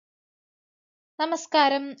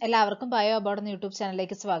നമസ്കാരം, എല്ലാവർക്കും bio aboard എന്ന യൂട്യൂബ്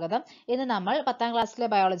ചാനലിലേക്ക് സ്വാഗതം. ഇന്ന് നമ്മൾ 10ാം ക്ലാസ്സിലെ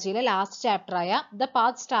ബയോളജിയിലെ ലാസ്റ്റ് ചാപ്റ്റർ ആയ the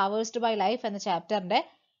paths traversed by life എന്ന ചാപ്റ്ററിന്റെ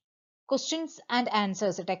ക്വസ്റ്റ്യൻസ് ആൻഡ്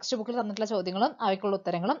ആൻസേഴ്സ് ടെക്സ്റ്റ് ബുക്കിൽ തന്നിട്ടുള്ള ചോദ്യങ്ങളും അവയ്ക്കുള്ള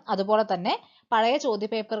ഉത്തരങ്ങളും അതുപോലെ തന്നെ പഴയ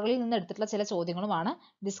ചോദ്യപേപ്പറുകളിൽ നിന്ന് എടുത്തിട്ടുള്ള ചില ചോദ്യങ്ങളുമാണ്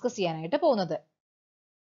ഡിസ്കസ് ചെയ്യാനായിട്ട് പോകുന്നത്.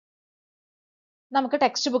 നമുക്ക്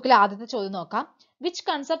ടെക്സ്റ്റ് ബുക്കിൽ ആദ്യത്തെ ചോദ്യം നോക്കാം. Which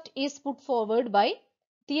concept is put forward by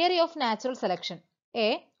theory of natural selection?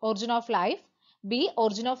 A. Origin of life, B.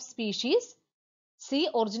 Origin of species, C.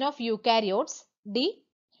 Origin of Eukaryotes, D.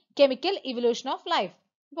 Chemical evolution of life.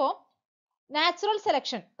 അപ്പോൾ നാച്ചുറൽ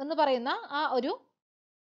സെലക്ഷൻ എന്ന് പറയുന്ന ആ ഒരു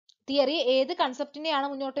തിയറി ഏത് കൺസെപ്റ്റിനെയാണ്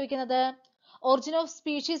മുന്നോട്ട് വയ്ക്കുന്നത്? ഒറിജിൻ ഓഫ്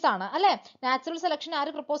സ്പീഷീസ് ആണ് അല്ലെ? നാച്ചുറൽ സെലക്ഷൻ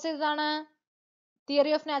ആര് പ്രപ്പോസ് ചെയ്തതാണ്?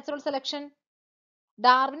 Theory of natural selection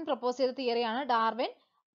Darwin propose ചെയ്ത തിയറിയാണ്. Darwin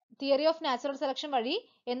theory of natural selection വഴി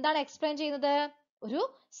എന്താണ് എക്സ്പ്ലെയിൻ ചെയ്യുന്നത്? ഒരു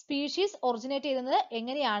സ്പീഷീസ് ഒറിജിനേറ്റ് ചെയ്യുന്നത്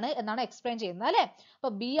എങ്ങനെയാണ് എന്നാണ് എക്സ്പ്ലെയിൻ ചെയ്യുന്നത് അല്ലെ?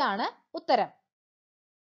 അപ്പൊ ബി ആണ് ഉത്തരം.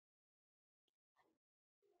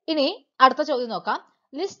 ഇനി അടുത്ത ചോദ്യം നോക്കാം.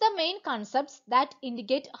 List the main concepts that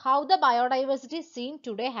indicate how the biodiversity scene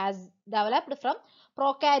today has developed from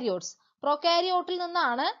prokaryotes. പ്രോകാരിയോട്ടിൽ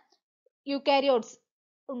നിന്നാണ് യൂകാരിയോട്സ്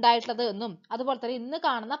ഉണ്ടായിട്ടുള്ളത് എന്നും അതുപോലെ തന്നെ ഇന്ന്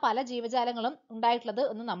കാണുന്ന പല ജീവജാലങ്ങളും ഉണ്ടായിട്ടുള്ളത്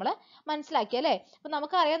എന്നും നമ്മൾ മനസ്സിലാക്കി അല്ലെ? അപ്പൊ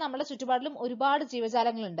നമുക്കറിയാം നമ്മുടെ ചുറ്റുപാടിലും ഒരുപാട്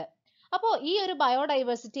ജീവജാലങ്ങളുണ്ട്. അപ്പോൾ ഈ ഒരു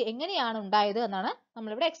ബയോഡൈവേഴ്സിറ്റി എങ്ങനെയാണ് ഉണ്ടായത് എന്നാണ്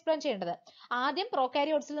നമ്മളിവിടെ എക്സ്പ്ലെയിൻ ചെയ്യേണ്ടത്. ആദ്യം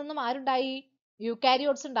പ്രോകാരിയോട്സിൽ നിന്നും ആരുണ്ടായി?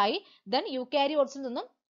 യൂകാരിയോട്സ് ഉണ്ടായി. ദെൻ യൂകാരിയോട്സിൽ നിന്നും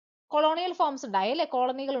കൊളോണിയൽ ഫോംസ് ഉണ്ടായി അല്ലെ?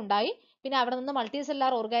 കോളനികൾ ഉണ്ടായി. പിന്നെ അവിടെ നിന്ന്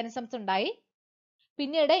മൾട്ടിസെല്ലാർ ഓർഗാനിസംസ് ഉണ്ടായി.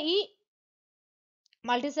 പിന്നീട് ഈ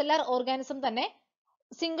മൾട്ടിസെല്ലാർ ഓർഗാനിസം തന്നെ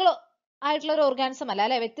സിംഗിൾ ആയിട്ടുള്ള ഒരു ഓർഗാനിസം അല്ല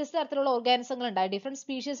അല്ലെ? വ്യത്യസ്ത തരത്തിലുള്ള ഓർഗാനിസങ്ങൾ ഉണ്ടായി, ഡിഫറെന്റ്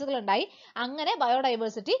സ്പീഷീസുകൾ ഉണ്ടായി. അങ്ങനെ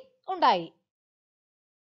ബയോഡൈവേഴ്സിറ്റി ഉണ്ടായി.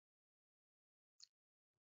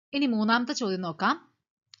 ഇനി മൂന്നാമത്തെ ചോദ്യം നോക്കാം.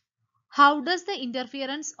 How does the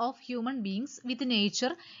interference of human beings with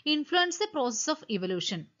nature influence the process of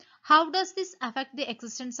evolution? How does this affect the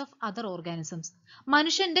existence of other organisms?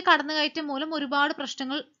 മനുഷ്യന്റെ കടന്നുകയറ്റം മൂലം ഒരുപാട്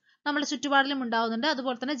പ്രശ്നങ്ങൾ നമ്മുടെ ചുറ്റുപാടിലും ഉണ്ടാവുന്നുണ്ട്.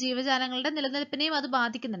 അതുപോലെ തന്നെ ജീവജാലങ്ങളുടെ നിലനിൽപ്പിനെയും അത്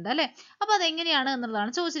ബാധിക്കുന്നുണ്ട് അല്ലെ? അപ്പൊ അതെങ്ങനെയാണ്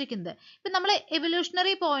എന്നുള്ളതാണ് ചോദിച്ചിരിക്കുന്നത്. ഇപ്പൊ നമ്മൾ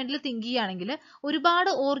എവല്യൂഷണറി പോയിന്റിൽ തിങ്ക് ചെയ്യുകയാണെങ്കിൽ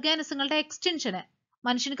ഒരുപാട് ഓർഗാനിസങ്ങളുടെ എക്സ്റ്റൻഷന്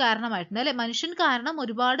മനുഷ്യന് കാരണമായിട്ടുണ്ട് അല്ലെ? മനുഷ്യൻ കാരണം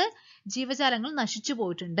ഒരുപാട് ജീവജാലങ്ങൾ നശിച്ചു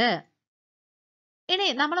പോയിട്ടുണ്ട്. ഇനി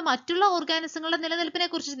നമ്മൾ മറ്റുള്ള ഓർഗാനിസങ്ങളുടെ നിലനിൽപ്പിനെ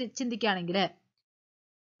കുറിച്ച് ചിന്തിക്കുകയാണെങ്കിൽ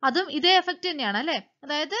അതും ഇതേ എഫക്റ്റ് തന്നെയാണ് അല്ലെ?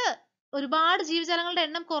 അതായത് ഒരുപാട് ജീവജാലങ്ങളുടെ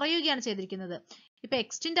എണ്ണം കുറയുകയാണ് ചെയ്തിരിക്കുന്നത്. ഇപ്പൊ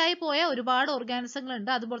എക്സ്റ്റെന്റ് ആയി പോയ ഒരുപാട് ഓർഗാനിസങ്ങൾ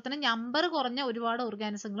ഉണ്ട്. അതുപോലെ തന്നെ നമ്പർ കുറഞ്ഞ ഒരുപാട്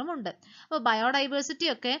ഓർഗാനിസങ്ങളും ഉണ്ട്. അപ്പൊ ബയോഡൈവേഴ്സിറ്റി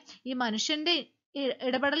ഒക്കെ ഈ മനുഷ്യന്റെ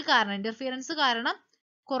ഇടപെടൽ കാരണം, ഇന്റർഫിയറൻസ് കാരണം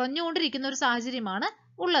കുറഞ്ഞുകൊണ്ടിരിക്കുന്ന ഒരു സാഹചര്യമാണ്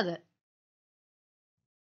ഉള്ളത്.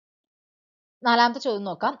 നാലാമത്തെ ചോദ്യം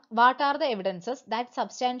നോക്കാം. What are the evidences that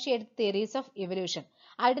substantiate theories of evolution?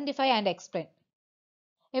 Identify and explain.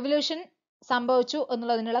 Evolution സംഭവിച്ചു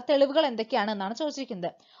എന്നുള്ളതിനുള്ള തെളിവുകൾ എന്തൊക്കെയാണ് എന്നാണ്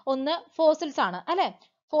ചോദിച്ചിരിക്കുന്നത്. ഒന്ന് ഫോസിൽസ് ആണ് അല്ലെ?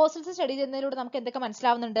 ഫോസിൽസ് സ്റ്റഡി ചെയ്യുന്നതിലൂടെ നമുക്ക് എന്തൊക്കെ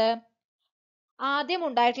മനസ്സിലാവുന്നുണ്ട്? ആദ്യം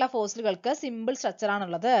ഉണ്ടായിട്ടുള്ള ഫോസിലുകൾക്ക് സിമ്പിൾ സ്ട്രക്ചർ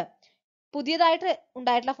ആണുള്ളത്. പുതിയതായിട്ട്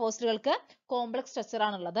ഉണ്ടായിട്ടുള്ള ഫോസിലുകൾക്ക് കോംപ്ലക്സ് സ്ട്രക്ചർ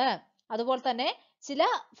ആണുള്ളത്. അതുപോലെ തന്നെ ചില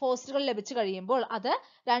ഫോസിലുകൾ ലഭിച്ചു കഴിയുമ്പോൾ അത്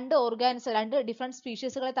രണ്ട് ഡിഫറെന്റ്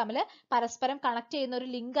സ്പീഷീസുകളെ തമ്മിൽ പരസ്പരം കണക്ട് ചെയ്യുന്ന ഒരു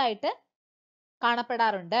ലിങ്ക് ആയിട്ട്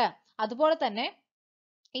കാണപ്പെടാറുണ്ട്. അതുപോലെ തന്നെ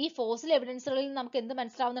ഈ ഫോസിൽ എവിഡൻസുകളിൽ നമുക്ക് എന്ത്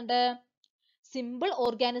മനസ്സിലാവുന്നുണ്ട്? സിമ്പിൾ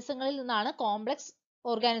ഓർഗാനിസങ്ങളിൽ നിന്നാണ് കോംപ്ലക്സ്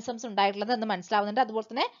ഓർഗാനിസംസ് ഉണ്ടായിട്ടുള്ളത് എന്ന് മനസ്സിലാവുന്നുണ്ട്. അതുപോലെ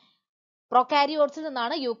തന്നെ പ്രൊകാരിയോട്സിൽ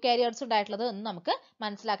നിന്നാണ് യൂകാരിയോട്സ് ഉണ്ടായിട്ടുള്ളത് എന്ന് നമുക്ക്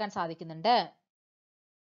മനസ്സിലാക്കാൻ സാധിക്കുന്നുണ്ട്.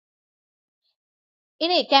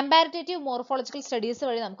 ഇനി കമ്പാരിറ്റീവ് മോർഫോളജിക്കൽ സ്റ്റഡീസ്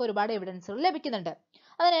വഴി നമുക്ക് ഒരുപാട് എവിഡൻസുകൾ ലഭിക്കുന്നുണ്ട്.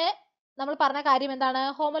 അതിന് നമ്മൾ പറഞ്ഞ കാര്യം എന്താണ്?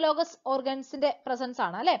 ഹോമോലോഗസ് ഓർഗൻസിന്റെ പ്രസൻസ്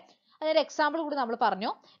ആണ് അല്ലെ? അതിനൊരു എക്സാമ്പിൾ കൂടി നമ്മൾ പറഞ്ഞു.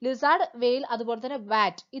 ലിസാർഡ്, വെയിൽ അതുപോലെ തന്നെ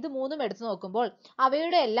വാറ്റ്, ഇത് മൂന്നും എടുത്തു നോക്കുമ്പോൾ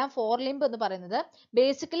അവയുടെ എല്ലാം ഫോർലിംബ് എന്ന് പറയുന്നത്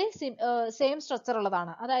ബേസിക്കലി സെയിം സ്ട്രക്ചർ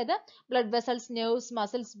ഉള്ളതാണ്. അതായത് ബ്ലഡ് വെസൽസ്, നെർവ്സ്,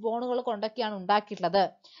 മസിൽസ്, ബോണുകൾ കൊണ്ടൊക്കെയാണ് ഉണ്ടാക്കിയിട്ടുള്ളത്.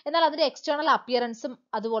 എന്നാൽ അതിന്റെ എക്സ്റ്റേണൽ അപ്പിയറൻസും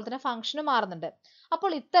അതുപോലെ തന്നെ ഫംഗ്ഷനും മാറുന്നുണ്ട്.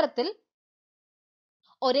 അപ്പോൾ ഇത്തരത്തിൽ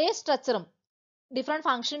ഒരേ സ്ട്രക്ചറും ഡിഫറെന്റ്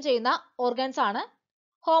ഫംഗ്ഷൻ ചെയ്യുന്ന ഓർഗൻസ് ആണ്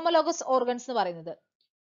ഹോമോലോഗസ് ഓർഗൻസ് എന്ന് പറയുന്നത്.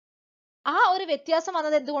 ആ ഒരു വ്യത്യാസം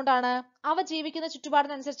വന്നത് എന്തുകൊണ്ടാണ്? അവ ജീവിക്കുന്ന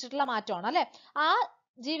ചുറ്റുപാടിനനുസരിച്ചിട്ടുള്ള മാറ്റമാണ് അല്ലെ? ആ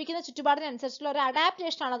ജീവിക്കുന്ന ചുറ്റുപാടിനനുസരിച്ചുള്ള ഒരു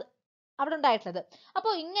അഡാപ്റ്റേഷൻ ആണ് അവിടെ ഉണ്ടായിട്ടുള്ളത്.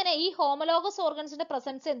 അപ്പോൾ ഇങ്ങനെ ഈ ഹോമോലോഗസ് ഓർഗൻസിന്റെ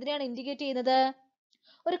പ്രസൻസ് എന്തിനെയാണ് ഇൻഡിക്കേറ്റ് ചെയ്യുന്നത്?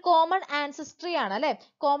 ഒരു കോമൺ ആൻസിസ്ട്രി ആണ് അല്ലെ?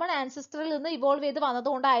 കോമൺ ആൻസിസ്ട്രിയിൽ നിന്ന് ഇവോൾവ് ചെയ്ത്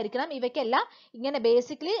വന്നതുകൊണ്ടായിരിക്കണം ഇവയ്ക്കെല്ലാം ഇങ്ങനെ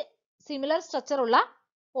ബേസിക്കലി സിമിലർ സ്ട്രക്ചർ ഉള്ള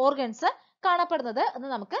ഓർഗൻസ് കാണപ്പെടുന്നത് എന്ന്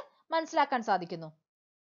നമുക്ക് മനസ്സിലാക്കാൻ സാധിക്കുന്നു.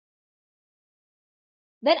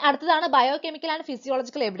 ദെൻ അടുത്തതാണ് biochemical and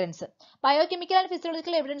physiological evidence. Biochemical and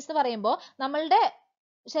physiological evidence എന്ന് പറയുമ്പോൾ നമ്മളുടെ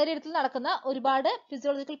ശരീരത്തിൽ നടക്കുന്ന ഒരുപാട്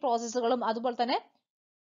ഫിസിയോളജിക്കൽ പ്രോസസ്സുകളും അതുപോലെ തന്നെ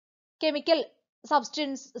കെമിക്കൽ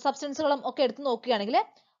സബ്സ്റ്റൻസുകളും ഒക്കെ എടുത്തു നോക്കുകയാണെങ്കിൽ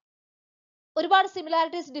ഒരുപാട്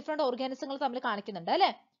സിമിലാരിറ്റീസ് ഡിഫറെന്റ് ഓർഗാനിസങ്ങൾ തമ്മിൽ കാണിക്കുന്നുണ്ട്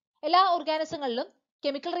അല്ലെ. എല്ലാ ഓർഗാനിസങ്ങളിലും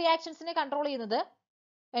കെമിക്കൽ റിയാക്ഷൻസിനെ കൺട്രോൾ ചെയ്യുന്നത്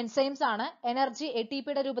എൻസൈംസ് ആണ്. എനർജി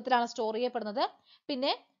ATPയുടെ രൂപത്തിലാണ് സ്റ്റോർ ചെയ്യപ്പെടുന്നത്.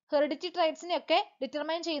 പിന്നെ ഹെറിഡിറ്ററി ട്രൈറ്റ്സിനെ ഒക്കെ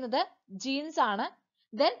ഡിറ്റർമൈൻ ചെയ്യുന്നത് ജീൻസ് ആണ്.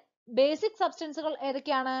 ദെൻ ബേസിക് സബ്സ്റ്റൻസുകൾ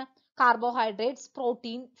ഏതൊക്കെയാണ്? കാർബോഹൈഡ്രേറ്റ്സ്,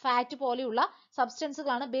 പ്രോട്ടീൻ, ഫാറ്റ് പോലെയുള്ള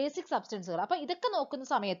സബ്സ്റ്റൻസുകളാണ് ബേസിക് സബ്സ്റ്റൻസുകൾ. അപ്പൊ ഇതൊക്കെ നോക്കുന്ന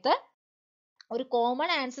സമയത്ത് ഒരു കോമൺ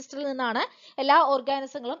ആൻസിസ്റ്ററിൽ നിന്നാണ് എല്ലാ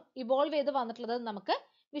ഓർഗാനിസങ്ങളും ഇവോൾവ് ചെയ്ത് വന്നിട്ടുള്ളത് നമുക്ക്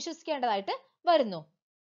വിശ്വസിക്കേണ്ടതായിട്ട് വരുന്നു.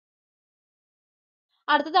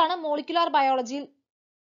 അടുത്തതാണ് മോളിക്യുലാർ ബയോളജി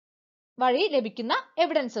വഴി ലഭിക്കുന്ന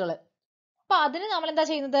എവിഡൻസുകൾ. അപ്പൊ അതിന് നമ്മൾ എന്താ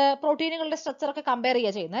ചെയ്യുന്നത്? പ്രോട്ടീനുകളുടെ സ്ട്രക്ചർ ഒക്കെ കമ്പയർ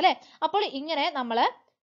ചെയ്യുക ചെയ്യുന്നത് അല്ലെ. അപ്പോൾ ഇങ്ങനെ നമ്മള്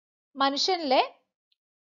മനുഷ്യനിലെ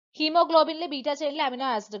ഹീമോഗ്ലോബിനിലെ ബീറ്റാ ചെയിനിലെ അമിനോ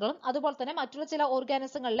ആസിഡുകളും അതുപോലെ തന്നെ മറ്റുള്ള ചില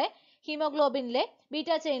ഓർഗാനിസങ്ങളിലെ ഹീമോഗ്ലോബിനിലെ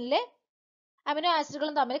ബീറ്റാ ചെയിനിലെ അമിനോ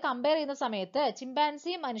ആസിഡുകളും തമ്മിൽ കമ്പയർ ചെയ്യുന്ന സമയത്ത്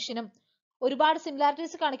ചിമ്പാൻസിയും മനുഷ്യനും ഒരുപാട്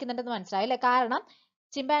സിമിലാരിറ്റീസ് കാണിക്കുന്നുണ്ടെന്ന് മനസ്സിലായി അല്ലെ. കാരണം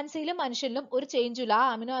ചിമ്പാൻസിയിലും മനുഷ്യനിലും ഒരു ചേഞ്ചും ഇല്ല, ആ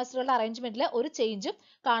അമിനോ ആസിഡുകളുടെ അറേഞ്ച്മെന്റിൽ ഒരു ചേഞ്ചും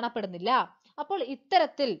കാണപ്പെടുന്നില്ല. അപ്പോൾ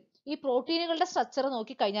ഇത്തരത്തിൽ ഈ പ്രോട്ടീനുകളുടെ സ്ട്രക്ചർ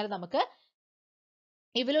നോക്കി കഴിഞ്ഞാൽ നമുക്ക്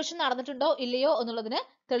ഇവല്യൂഷൻ നടന്നിട്ടുണ്ടോ ഇല്ലയോ എന്നുള്ളതിന്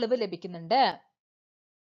തെളിവ് ലഭിക്കുന്നുണ്ട്.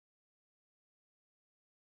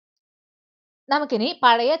 നമുക്കിനി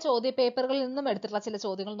പഴയ ചോദ്യ പേപ്പറുകളിൽ നിന്നും എടുത്തിട്ടുള്ള ചില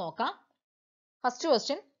ചോദ്യങ്ങൾ നോക്കാം. First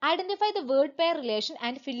question, identify the word pair relation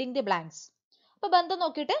and filling the blanks. അപ്പൊ ബന്ധം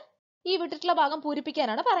നോക്കിയിട്ട് ഈ വിട്ടിട്ടുള്ള ഭാഗം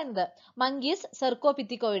പൂരിപ്പിക്കാനാണ് പറയുന്നത്. Monkeys,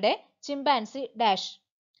 സെർക്കോപിത്തിക്കോയിഡെ, chimpanzee dash.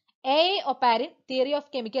 Oparin, theory of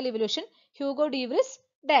chemical evolution, Hugo de Vries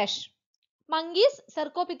dash. Monkeys,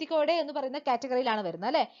 സെർക്കോപിത്തിക്കോയിഡെ എന്ന് പറയുന്ന കാറ്റഗറിയിലാണ് വരുന്നത്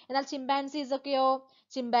അല്ലെ. എന്നാൽ ചിമ്പാൻസീസ് ഒക്കെയോ?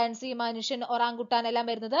 ചിമ്പാൻസി, മനുഷ്യൻ, ഒറാങ്കുട്ടാൻ എല്ലാം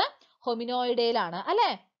വരുന്നത് ഹൊമിനോയിഡയിലാണ്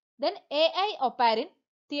അല്ലെ. Then Oparin,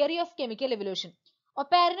 theory of chemical evolution.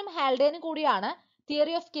 ഒപ്പാരിനും ഹാൽഡേനും കൂടിയാണ്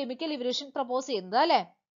theory of chemical evolution propose ചെയ്യുന്നത് അല്ലെ.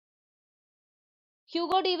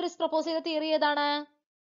 ഹ്യൂഗോ ഡീവ്രിസ് പ്രപ്പോസ് ചെയ്ത തിയറി ഏതാണ്?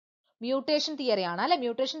 മ്യൂട്ടേഷൻ തിയറി ആണ് അല്ലെ.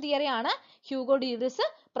 മ്യൂട്ടേഷൻ തിയറി ആണ് ഹ്യൂഗോ ഡീവ്രിസ്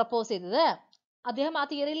പ്രപ്പോസ് ചെയ്തത്. അദ്ദേഹം ആ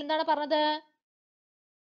തിയറിയിൽ എന്താണ് പറഞ്ഞത്?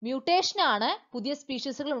 മ്യൂട്ടേഷൻ ആണ് പുതിയ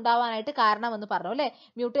സ്പീഷീസുകൾ ഉണ്ടാവാനായിട്ട് കാരണം എന്ന് പറഞ്ഞു അല്ലെ.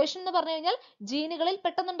 മ്യൂട്ടേഷൻ എന്ന് പറഞ്ഞു കഴിഞ്ഞാൽ ജീനുകളിൽ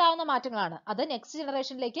പെട്ടെന്നുണ്ടാവുന്ന മാറ്റങ്ങളാണ്. അത് നെക്സ്റ്റ്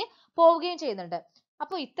ജനറേഷനിലേക്ക് പോവുകയും ചെയ്യുന്നുണ്ട്.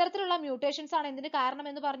 അപ്പോൾ ഇത്തരത്തിലുള്ള മ്യൂട്ടേഷൻസ് ആണ് എന്തിന് കാരണം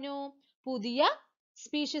എന്ന് പറഞ്ഞു? പുതിയ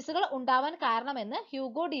സ്പീഷീസുകൾ ഉണ്ടാവാൻ കാരണമെന്ന്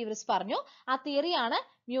ഹ്യൂഗോ ഡീവ്രിസ് പറഞ്ഞു. ആ തിയറിയാണ്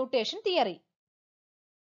മ്യൂട്ടേഷൻ തിയറി.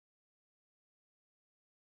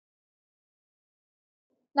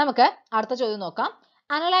 നമുക്ക് അടുത്ത ചോദ്യം നോക്കാം.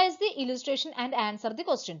 Analyse the illustration and answer the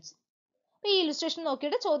questions. ഈ ഇല്ലുസ്ട്രേഷൻ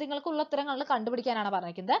നോക്കിയിട്ട് ചോദ്യങ്ങൾക്കുള്ള ഉത്തരങ്ങൾ കണ്ടുപിടിക്കാനാണ്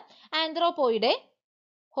പറഞ്ഞിരിക്കുന്നത്. ആന്ത്രോപോയിഡെ,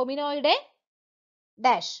 ഹൊമിനോയിഡെ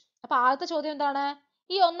ഡാഷ്. അപ്പൊ ആദ്യത്തെ ചോദ്യം എന്താണ്?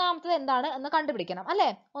 ഈ ഒന്നാമത്തത് എന്താണ് എന്ന് കണ്ടുപിടിക്കണം അല്ലെ.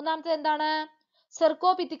 ഒന്നാമത്തത് എന്താണ്?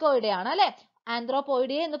 സെർക്കോപിത്തിക്കോയിഡെ ആണ് അല്ലെ.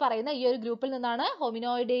 ആന്ത്രോപോയിഡെ എന്ന് പറയുന്ന ഈ ഒരു ഗ്രൂപ്പിൽ നിന്നാണ്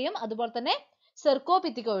ഹൊമിനോയിഡെയും അതുപോലെ തന്നെ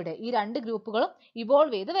സെർക്കോപിത്തിക്കോയിഡെ ഈ രണ്ട് ഗ്രൂപ്പുകളും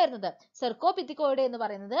ഇവോൾവ് ചെയ്ത് വരുന്നത്. സെർക്കോപിത്തിക്കോയിഡെ എന്ന്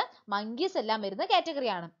പറയുന്നത് മങ്കീസ് എല്ലാം വരുന്ന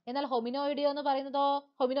കാറ്റഗറിയാണ്. എന്നാൽ ഹൊമിനോയിഡെ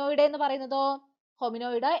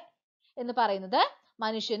എന്ന് പറയുന്നത്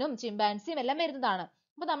മനുഷ്യനും ചിമ്പാൻസിയും എല്ലാം വരുന്നതാണ്.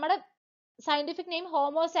 അപ്പൊ നമ്മുടെ സയന്റിഫിക് നെയിം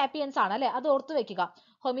ഹോമോസാപ്പിയൻസ് ആണ് അല്ലെ. അത് ഓർത്തു വെക്കുക.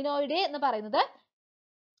 ഹൊമിനോയിഡെ എന്ന് പറയുന്നത്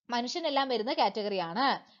മനുഷ്യനെല്ലാം വരുന്ന കാറ്റഗറിയാണ്.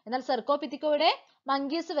 എന്നാൽ സെർക്കോപിത്തിക്കോയിഡെ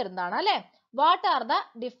മങ്കീസ് വരുന്നതാണ് അല്ലെ. What are the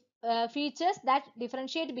features that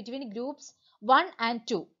differentiate between groups 1 and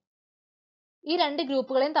 2? ഈ രണ്ട്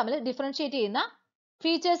ഗ്രൂപ്പുകളെയും തമ്മിൽ ഡിഫറൻഷിയേറ്റ് ചെയ്യുന്ന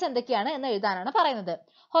ഫീച്ചേഴ്സ് എന്തൊക്കെയാണ് എന്ന് എഴുതാനാണ് പറയുന്നത്.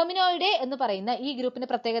 ഹൊമിനോയിഡെ എന്ന് പറയുന്ന ഈ ഗ്രൂപ്പിന്റെ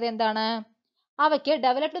പ്രത്യേകത എന്താണ്? അവയ്ക്ക്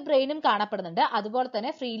ഡെവലപ്ഡ് ബ്രെയിനും കാണപ്പെടുന്നുണ്ട്, അതുപോലെ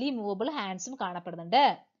തന്നെ ഫ്രീലി മൂവബിൾ ഹാൻഡ്സും കാണപ്പെടുന്നുണ്ട്.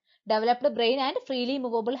 Developed brain and freely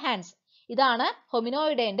movable hands, ഇതാണ്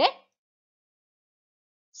ഹൊമിനോയിഡേന്റെ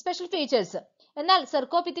സ്പെഷ്യൽ ഫീച്ചേഴ്സ്. എന്നാൽ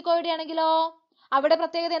സെർക്കോപിത്തിക്കോയിഡെ ആണെങ്കിലോ അവിടെ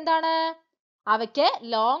പ്രത്യേകത എന്താണ്? അവയ്ക്ക്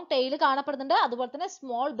ലോങ് ടെയിൽ കാണപ്പെടുന്നുണ്ട്, അതുപോലെ തന്നെ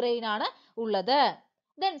സ്മോൾ ബ്രെയിൻ ആണ് ഉള്ളത്.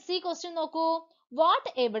 Then C question നോക്കൂ. What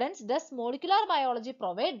evidence does molecular biology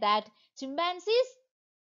provide that chimpanzees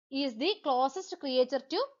is the closest creature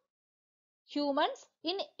to humans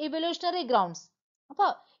in evolutionary grounds? അപ്പൊ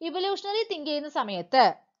ഇവല്യൂഷണറി തിങ്ക് ചെയ്യുന്ന സമയത്ത്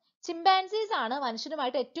ചിമ്പാൻസീസ് ആണ്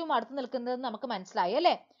മനുഷ്യനുമായിട്ട് ഏറ്റവും അടുത്ത് നിൽക്കുന്നത് നമുക്ക് മനസ്സിലായി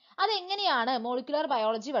അല്ലെ. അതെങ്ങനെയാണ് മോളിക്യുലർ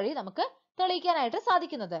ബയോളജി വഴി നമുക്ക് തെളിയിക്കാനായിട്ട്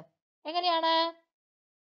സാധിക്കുന്നത്? എങ്ങനെയാണ്?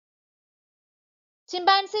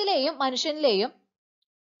 ചിമ്പാൻസിയിലെയും മനുഷ്യനിലെയും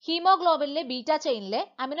ഹീമോഗ്ലോബിനിലെ ബീറ്റാ ചെയിനിലെ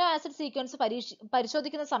അമിനോ ആസിഡ് സീക്വൻസ്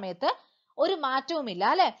പരിശോധിക്കുന്ന സമയത്ത് ഒരു മാറ്റവുമില്ല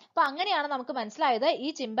അല്ലെ. അപ്പൊ അങ്ങനെയാണ് നമുക്ക് മനസ്സിലായത് ഈ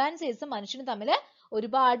ചിമ്പാൻസീസും മനുഷ്യനും തമ്മിൽ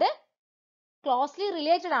ഒരുപാട് ക്ലോസ്ലി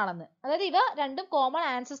റിലേറ്റഡ് ആണെന്ന്. അതായത് ഇവ രണ്ടും കോമൺ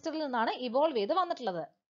ആൻസിസ്റ്ററിൽ നിന്നാണ് ഇവോൾവ് ചെയ്ത് വന്നിട്ടുള്ളത്.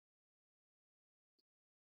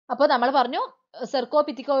 അപ്പോൾ നമ്മൾ പറഞ്ഞു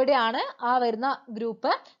സെർക്കോപിത്തിക്കോയിഡെ ആണ് ആ വരുന്ന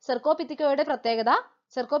ഗ്രൂപ്പ്.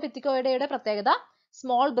 സെർക്കോപിത്തിക്കോയിഡയുടെ പ്രത്യേകത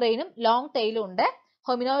സ്മോൾ ബ്രെയിനും ലോങ് ടെയിലും ഉണ്ട്.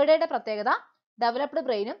 ഹൊമിനോയിഡയുടെ പ്രത്യേകത ഡെവലപ്ഡ്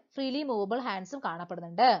ബ്രെയിനും ഫ്രീലി മൂവബിൾ ഹാൻഡ്സും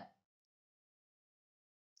കാണപ്പെടുന്നുണ്ട്.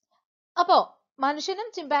 അപ്പോ മനുഷ്യനും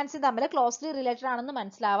ചിമ്പാൻസിയും തമ്മിൽ ക്ലോസ്ലി റിലേറ്റഡ് ആണെന്ന്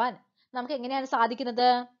മനസ്സിലാവാൻ നമുക്ക് എങ്ങനെയാണ് സാധിക്കുന്നത്?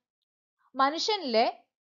 മനുഷ്യനിലെ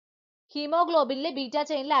ഹീമോഗ്ലോബിനിലെ ബീറ്റ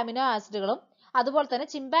ചെയിനിലെ അമിനോ ആസിഡുകളും അതുപോലെ തന്നെ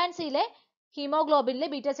ചിമ്പാൻസിയിലെ ഹീമോഗ്ലോബിനിലെ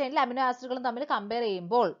ബീറ്റ ചെയിനിലെ അമിനോ ആസിഡുകളും തമ്മിൽ കമ്പയർ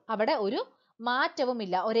ചെയ്യുമ്പോൾ അവിടെ ഒരു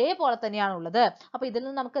മാറ്റവുമില്ല, ഒരേപോലെ തന്നെയാണ് ഉള്ളത്. അപ്പൊ ഇതിൽ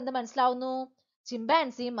നിന്ന് നമുക്ക് എന്ത് മനസ്സിലാവുന്നു?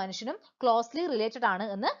 ചിമ്പാൻസിയും മനുഷ്യനും ക്ലോസ്ലി റിലേറ്റഡ് ആണ്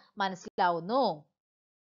എന്ന് മനസ്സിലാവുന്നു.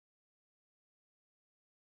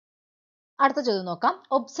 അടുത്ത ചോദ്യം നോക്കാം.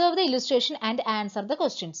 Observe the illustration and answer the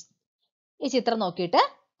questions. ഈ ചിത്രം നോക്കിയിട്ട്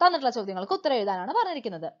തന്നിട്ടുള്ള ചോദ്യങ്ങൾക്ക് ഉത്തരം എഴുതാനാണ്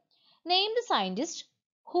പറഞ്ഞിരിക്കുന്നത്. Name the scientist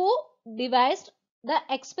who devised the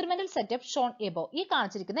experimental setup Sean above. ഈ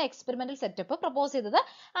കാണിച്ചിരിക്കുന്ന എക്സ്പെരിമെന്റൽ സെറ്റപ്പ് പ്രപ്പോസ് ചെയ്തത്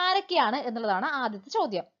ആരൊക്കെയാണ് എന്നുള്ളതാണ് ആദ്യത്തെ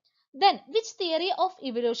ചോദ്യം. Then which theory of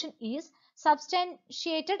evolution is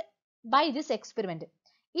substantiated by this experiment?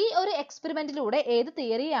 ഈ ഒരു എക്സ്പെരിമെന്റിലൂടെ ഏത്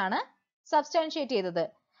തിയറിയാണ് സബ്സ്റ്റാൻഷിയേറ്റ് ചെയ്തത്?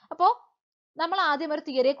 അപ്പോ നമ്മൾ ആദ്യം ഒരു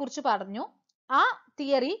തിയറിയെ കുറിച്ച് പറഞ്ഞു. ആ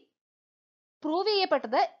തിയറി പ്രൂവ്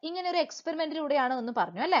ചെയ്യപ്പെട്ടത് ഇങ്ങനെ ഒരു എക്സ്പെരിമെന്റിലൂടെയാണ് എന്ന്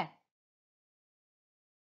പറഞ്ഞു അല്ലെ?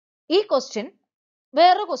 ഈ ക്വസ്റ്റ്യൻ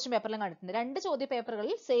വേറൊരു ക്വസ്റ്റ്യൻ പേപ്പറിലും കണ്ടിട്ടുണ്ട്. 2 ചോദ്യ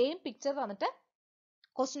പേപ്പറുകളിൽ സെയിം പിക്ചർ തന്നിട്ട്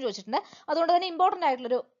ക്വസ്റ്റ്യൻ ചോദിച്ചിട്ടുണ്ട്. അതുകൊണ്ട് തന്നെ ഇമ്പോർട്ടന്റ്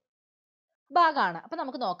ആയിട്ടുള്ളൊരു ഭാഗമാണ്. അപ്പൊ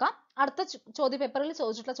നമുക്ക് നോക്കാം അടുത്ത ചോദ്യ പേപ്പറിൽ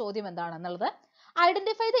ചോദിച്ചിട്ടുള്ള ചോദ്യം എന്താണെന്നുള്ളത്.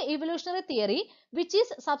 Identify the evolutionary theory which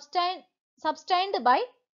is സബ്സ്റ്റൈൻഡ് by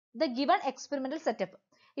the given experimental setup.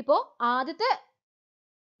 ഇപ്പോ ആദ്യത്തെ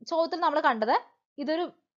ചോദ്യത്തിൽ നമ്മൾ കണ്ടത് ഇതൊരു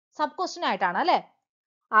സബ് ക്വസ്റ്റ്യൻ ആയിട്ടാണ് അല്ലെ?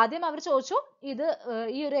 ആദ്യം അവർ ചോദിച്ചു ഇത്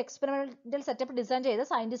ഈ ഒരു എക്സ്പെരിമെന്റൽ സെറ്റപ്പ് ഡിസൈൻ ചെയ്ത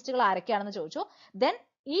സയന്റിസ്റ്റുകൾ ആരൊക്കെയാണെന്ന് ചോദിച്ചു. ദെൻ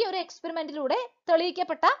ഈ ഒരു എക്സ്പെരിമെന്റിലൂടെ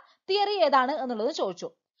തെളിയിക്കപ്പെട്ട തിയറി ഏതാണ് എന്നുള്ളത് ചോദിച്ചു.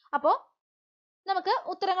 അപ്പോ നമുക്ക്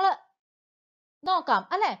ഉത്തരങ്ങൾ നോക്കാം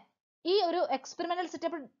അല്ലെ? ഈ ഒരു എക്സ്പെരിമെന്റൽ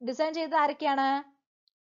സെറ്റപ്പ് ഡിസൈൻ ചെയ്തത് ആരൊക്കെയാണ്?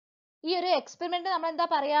 ഈ ഒരു എക്സ്പെരിമെന്റ് നമ്മൾ എന്താ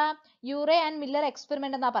പറയാ? യൂറേ ആൻഡ് മില്ലർ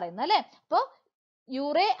എക്സ്പെരിമെന്റ് എന്നാ പറയുന്നത് അല്ലെ? അപ്പോ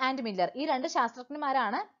യൂറേ ആൻഡ് മില്ലർ ഈ 2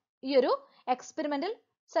 ശാസ്ത്രജ്ഞന്മാരാണ് ഈ ഒരു എക്സ്പെരിമെന്റൽ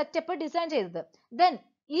സെറ്റപ്പ് ഡിസൈൻ ചെയ്തത്. ദെൻ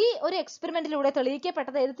ഈ ഒരു എക്സ്പെരിമെന്റിലൂടെ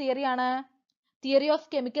തെളിയിക്കപ്പെട്ടത് ഏത് തിയറിയാണ്? തിയറി ഓഫ്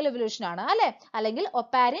കെമിക്കൽ എവല്യൂഷൻ ആണ് അല്ലെ? അല്ലെങ്കിൽ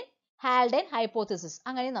ഒപ്പാരിൻ ഹാൽഡൻ ഹൈപ്പോതെസിസ്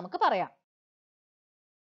അങ്ങനെ നമുക്ക് പറയാം.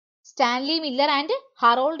 സ്റ്റാൻലി മില്ലർ ആൻഡ്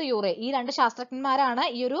ഹറോൾഡ് യൂറേ ഈ 2 ശാസ്ത്രജ്ഞന്മാരാണ്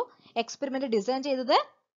ഈ ഒരു എക്സ്പെരിമെന്റ് ഡിസൈൻ ചെയ്തത്.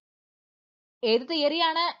 ഏത്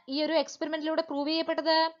തിയറിയാണ് ഈ ഒരു എക്സ്പെരിമെന്റിലൂടെ പ്രൂവ്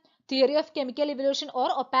ചെയ്യപ്പെട്ടത്? Theory of chemical evolution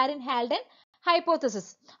or Oparin ഹാൽഡൻ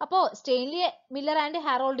hypothesis. അപ്പോ സ്റ്റാൻലി മില്ലർ ആൻഡ്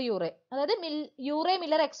ഹാറോൾഡ് യൂറേ അതായത് യൂറേ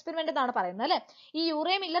മില്ലർ എക്സ്പെരിമെന്റ് എന്നാണ് പറയുന്നത് അല്ലെ? ഈ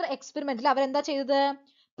യൂറേ മില്ലർ എക്സ്പെരിമെന്റിൽ അവരെന്താ ചെയ്തത്?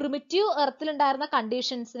 പ്രിമിറ്റീവ് എർത്തിൽ ഉണ്ടായിരുന്ന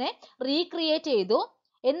കണ്ടീഷൻസിനെ റീക്രിയേറ്റ് ചെയ്തു.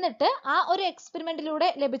 എന്നിട്ട് ആ ഒരു എക്സ്പെരിമെന്റിലൂടെ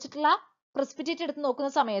ലഭിച്ചിട്ടുള്ള പ്രസിപ്പിറ്റേറ്റ് എടുത്ത് നോക്കുന്ന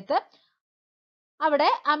സമയത്ത് അവിടെ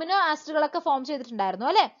അമിനോ ആസിഡുകളൊക്കെ ഫോം ചെയ്തിട്ടുണ്ടായിരുന്നു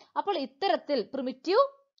അല്ലെ? അപ്പോൾ ഇത്തരത്തിൽ പ്രിമിറ്റീവ്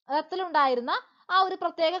എർത്തിൽ ഉണ്ടായിരുന്ന ആ ഒരു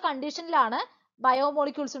പ്രത്യേക കണ്ടീഷനിലാണ്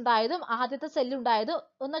ബയോമോളിക്യൂൾസ് ഉണ്ടായതും ആദ്യത്തെ സെല്ല് ഉണ്ടായതും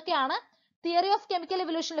എന്നൊക്കെയാണ് തിയറി ഓഫ് കെമിക്കൽ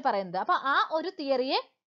എവല്യൂഷനിൽ പറയുന്നത്. അപ്പൊ ആ ഒരു തിയറിയെ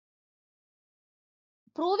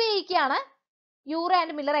പ്രൂവ് ചെയ്യിക്കുകയാണ് യൂറേ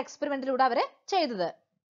ആൻഡ് മില്ലർ എക്സ്പെരിമെന്റിലൂടെ അവര് ചെയ്തത്.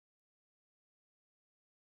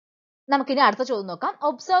 നമുക്കിനി അടുത്ത ചോദ്യം നോക്കാം.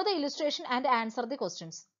 Observe the illustration and answer the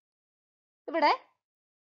questions. ഇവിടെ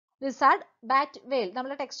ലിസാർഡ്, ബാറ്റ്, വെയിൽ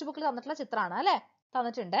നമ്മുടെ ടെക്സ്റ്റ് ബുക്കിൽ തന്നിട്ടുള്ള ചിത്രമാണ് അല്ലെ?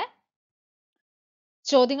 തന്നിട്ടുണ്ട്.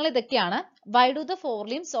 ചോദ്യങ്ങൾ ഇതൊക്കെയാണ്. Why do the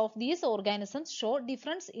ഫോർലിംസ് of these organisms show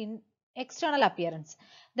difference in external appearance?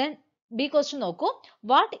 Then B question നോക്കൂ.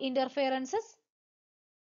 What ഇന്റർഫിയറൻസസ്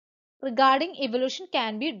regarding evolution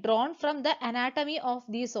can be drawn from the anatomy of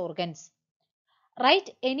these organs? Write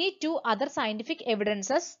any 2 other scientific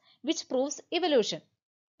evidences which proves evolution.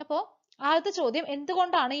 അപ്പോ ആദ്യത്തെ ചോദ്യം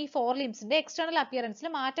എന്തുകൊണ്ടാണ് ഈ ഫോർലിംസിന്റെ external അപ്പിയറൻസിൽ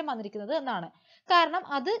മാറ്റം വന്നിരിക്കുന്നത് എന്നാണ്. കാരണം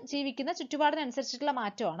അത് ജീവിക്കുന്ന ചുറ്റുപാടിനനുസരിച്ചിട്ടുള്ള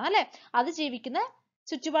മാറ്റമാണ് അല്ലെ? അത് ജീവിക്കുന്ന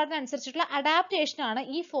ചുറ്റുപാടിനനുസരിച്ചിട്ടുള്ള അഡാപ്റ്റേഷൻ ആണ്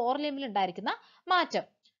ഈ ഫോർലിംബിൽ ഉണ്ടായിരിക്കുന്ന മാറ്റം.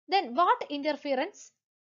 Then what interference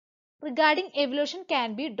regarding evolution can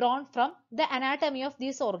be drawn from the anatomy of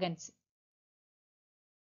these organs?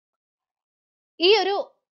 ഈ ഒരു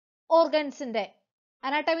ഓർഗൻസിന്റെ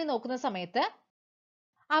അനാട്ടമി നോക്കുന്ന സമയത്ത്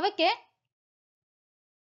അവയ്ക്ക്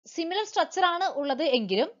സിമിലർ സ്ട്രക്ചർ ആണ് ഉള്ളത്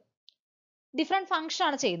എങ്കിലും ഡിഫറെന്റ് ഫംഗ്ഷൻ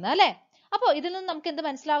ആണ് ചെയ്യുന്നത് അല്ലെ? അപ്പോ ഇതിൽ നിന്ന് നമുക്ക് എന്ത്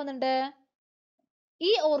മനസ്സിലാവുന്നുണ്ട്?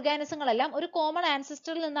 ഈ ഓർഗാനിസങ്ങളെല്ലാം ഒരു കോമൺ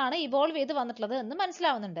ആൻസെസ്റ്ററിൽ നിന്നാണ് ഇവോൾവ് ചെയ്ത് വന്നിട്ടുള്ളത് എന്ന്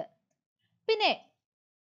മനസ്സിലാവുന്നുണ്ട്. പിന്നെ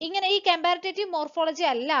ഇങ്ങനെ ഈ കമ്പാരിറ്റീവ് മോർഫോളജി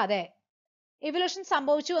അല്ലാതെ എവല്യൂഷൻ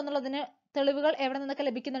സംഭവിച്ചു എന്നുള്ളതിന് തെളിവുകൾ എവിടെ നിന്നൊക്കെ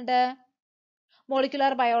ലഭിക്കുന്നുണ്ട്?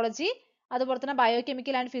 മോളിക്കുലർ ബയോളജി, അതുപോലെ തന്നെ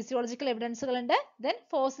ബയോകെമിക്കൽ ആൻഡ് ഫിസിയോളജിക്കൽ എവിഡൻസുകൾ ഉണ്ട്. ദെൻ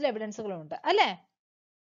ഫോസിൽ എവിഡൻസുകളും ഉണ്ട് അല്ലെ?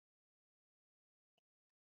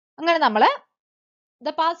 അങ്ങനെ നമ്മള്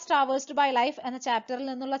the path traversed by life എന്ന ചാപ്റ്ററിൽ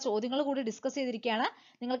നിന്നുള്ള ചോദ്യങ്ങൾ കൂടി ഡിസ്കസ് ചെയ്തിരിക്കുകയാണ്.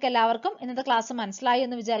 നിങ്ങൾക്ക് എല്ലാവർക്കും ഇന്നത്തെ ക്ലാസ് മനസ്സിലായി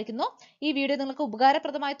എന്ന് വിചാരിക്കുന്നു. ഈ വീഡിയോ നിങ്ങൾക്ക്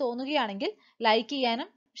ഉപകാരപ്രദമായി തോന്നുകയാണെങ്കിൽ ലൈക്ക് ചെയ്യാനും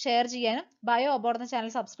ഷെയർ ചെയ്യാനും ബയോ അബോർഡ് എന്ന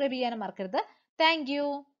ചാനൽ സബ്സ്ക്രൈബ് ചെയ്യാനും മറക്കരുത്. Thank you.